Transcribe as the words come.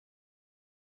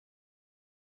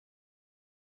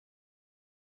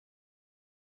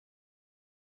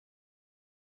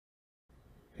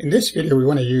In this video, we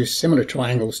want to use similar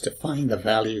triangles to find the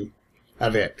value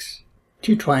of x.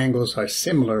 Two triangles are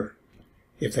similar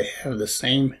if they have the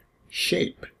same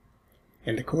shape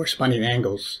and the corresponding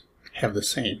angles have the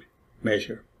same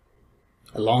measure.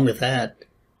 Along with that,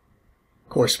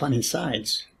 corresponding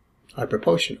sides are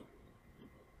proportional.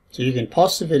 So you can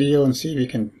pause the video and see if you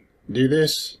can do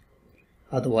this,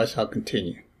 otherwise I'll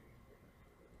continue.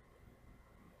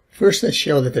 First, let's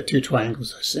show that the two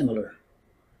triangles are similar.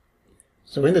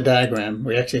 So in the diagram,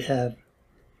 we actually have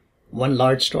one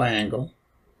large triangle.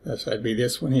 That would be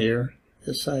this one here,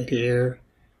 this side here,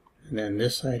 and then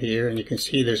this side here. And you can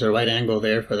see there's a right angle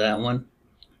there for that one.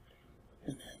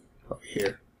 And then over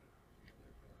here.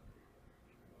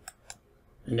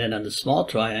 And then on the small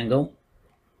triangle,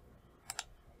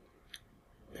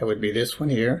 that would be this one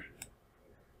here.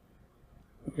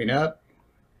 Moving up,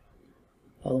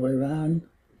 all the way around.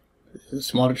 This is a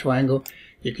smaller triangle.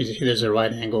 You can see there's a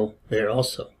right angle there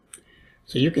also.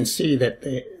 So you can see that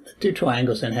the two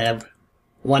triangles then have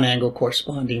one angle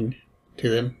corresponding to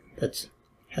them that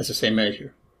has the same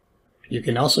measure. You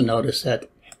can also notice that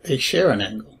they share an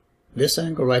angle. This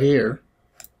angle right here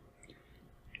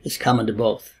is common to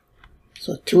both.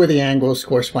 So two of the angles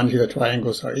corresponding to the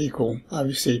triangles are equal,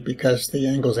 obviously, because the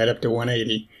angles add up to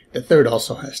 180. The third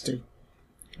also has to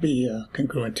be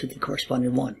congruent to the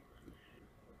corresponding one.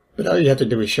 But all you have to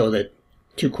do is show that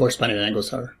two corresponding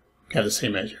angles have the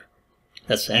same measure.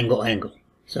 That's angle, angle.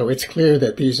 So it's clear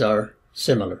that these are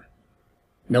similar.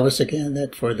 Notice again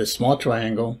that for the small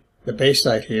triangle, the base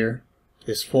side here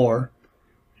is 4.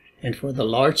 And for the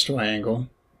large triangle,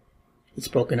 it's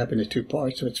broken up into two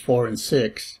parts, so it's 4 and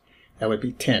 6. That would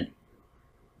be 10.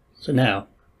 So now,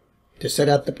 to set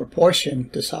out the proportion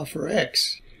to solve for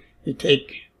x, you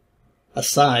take a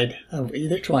side of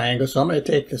either triangle. So I'm going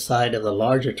to take the side of the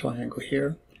larger triangle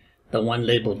here, the one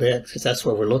labeled x, because that's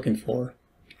what we're looking for.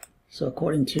 So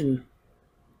according to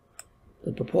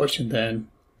the proportion then,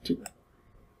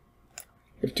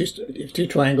 if two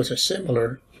triangles are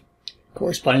similar,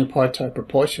 corresponding parts are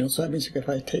proportional. So that means if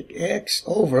I take x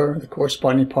over the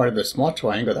corresponding part of the small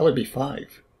triangle, that would be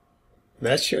 5.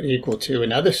 That should equal to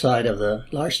another side of the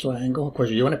large triangle. Of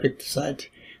course, you want to pick the side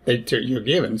that you're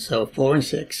given. So 4 and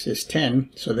 6 is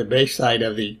 10. So the base side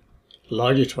of the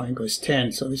larger triangle is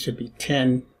 10. So this should be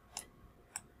 10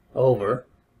 over.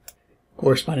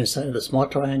 Corresponding side of the small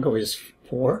triangle is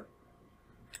 4.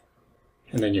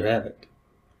 And then you have it.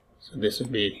 So this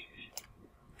would be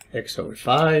x over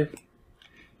 5.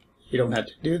 You don't have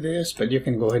to do this, but you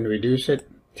can go ahead and reduce it.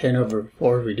 10 over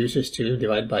 4 reduces to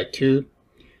divide by 2.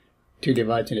 2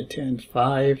 divides into 10,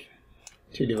 5.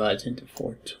 2 divides into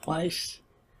 4 twice.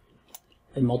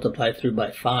 And multiply through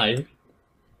by 5.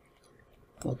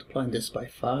 Multiplying this by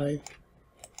 5.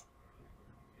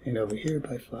 And over here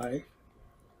by 5.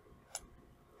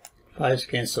 5's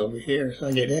cancel over here. So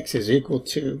I get x is equal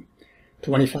to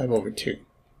 25 over 2.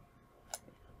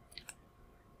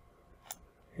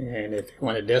 And if you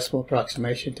want a decimal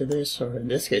approximation to this, or in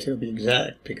this case it'll be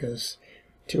exact, because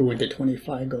 2 into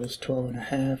 25 goes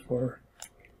 12.5 or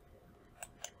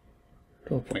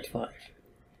 12.5.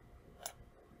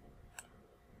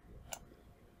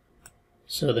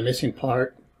 So the missing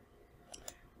part,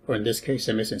 or in this case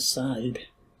the missing side,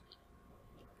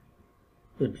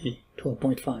 would be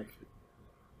 12.5.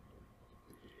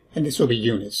 And this will be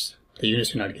units. The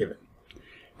units are not given.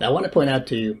 Now I want to point out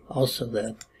to you also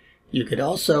that you could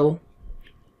also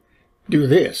do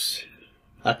this.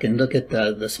 I can look at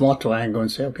the small triangle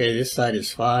and say, okay, this side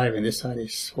is 5 and this side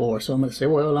is 4. So I'm going to say,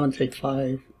 well, I'm going to take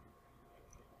 5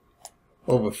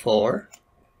 over 4.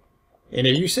 And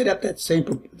if you set up that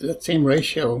same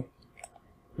ratio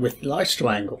with the large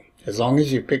triangle, as long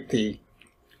as you pick the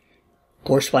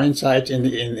corresponding sides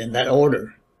in that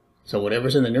order, so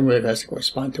whatever's in the numerator has to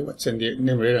correspond to what's in the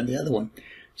numerator on the other one.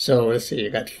 So let's see, you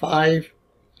got 5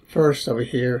 first over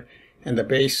here, and the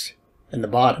base and the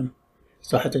bottom.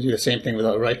 So I have to do the same thing with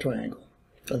the right triangle,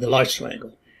 or the large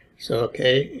triangle. So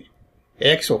okay,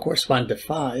 x will correspond to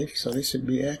 5, so this would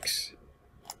be x.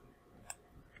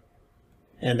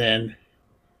 And then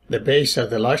the base of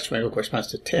the large triangle corresponds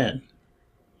to 10.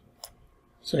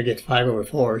 So I get 5 over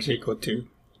 4 is equal to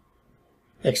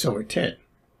x over 10.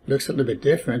 Looks a little bit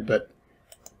different, but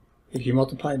if you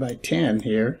multiply by 10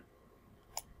 here,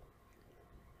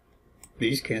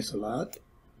 these cancel out.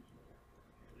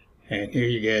 And here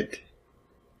you get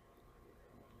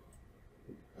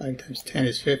 5 times 10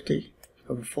 is 50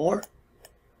 over 4.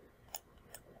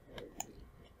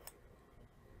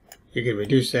 You can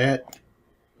reduce that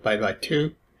by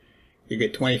 2. You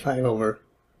get 25 over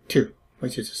 2,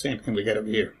 which is the same thing we got over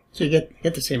here. So you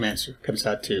get the same answer. Comes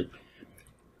out to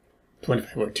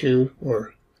 25 over 2,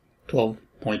 or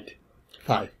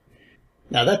 12.5.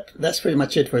 Now that's pretty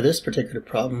much it for this particular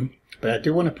problem, but I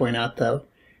do want to point out though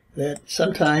that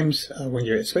sometimes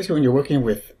especially when you're working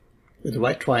with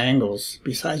right triangles,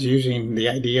 besides using the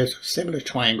ideas of similar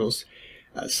triangles,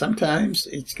 sometimes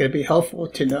it's going to be helpful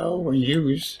to know or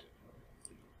use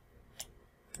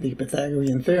the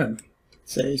Pythagorean theorem. It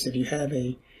says if you have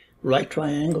a right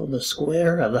triangle, the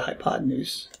square of the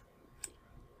hypotenuse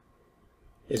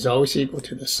is always equal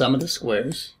to the sum of the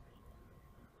squares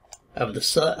of the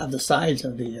sides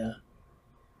of the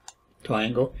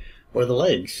triangle or the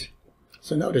legs.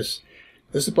 So notice,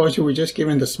 let's suppose you were just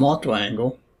given the small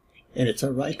triangle and it's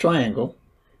a right triangle.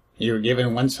 You were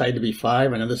given one side to be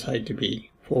 5, another side to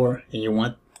be 4, and you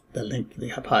want the length of the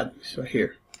hypotenuse right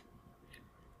here,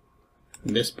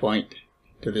 from this point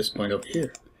to this point over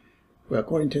here. Well,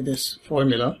 according to this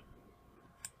formula,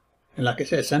 and like I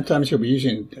said, sometimes you'll be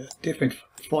using different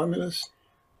formulas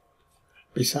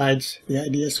besides the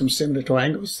ideas from similar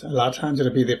triangles. A lot of times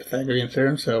it'll be the Pythagorean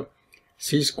theorem. So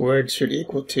c squared should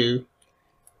equal to,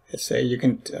 let's say you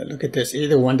can look at this,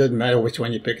 either one, doesn't matter which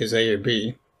one you pick as A or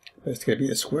B, but it's going to be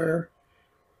the square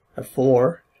of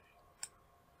 4,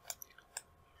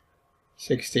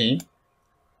 16,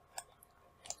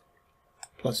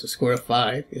 plus the square of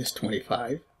 5 is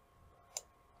 25.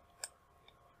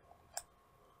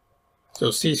 So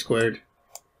c squared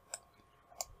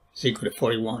is equal to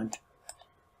 41.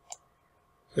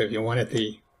 So if you wanted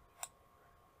the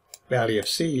value of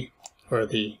c, or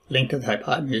the length of the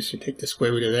hypotenuse, you take the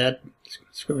square root of that,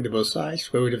 square root of both sides,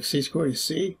 square root of c squared is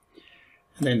c,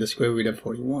 and then the square root of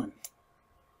 41.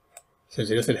 Since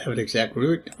it doesn't have an exact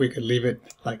root, we could leave it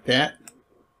like that.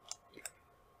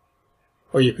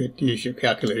 Or you could use your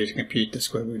calculator to compute the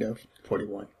square root of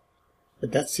 41.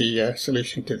 But that's the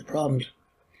solution to the problem.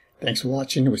 Thanks for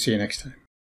watching. We'll see you next time.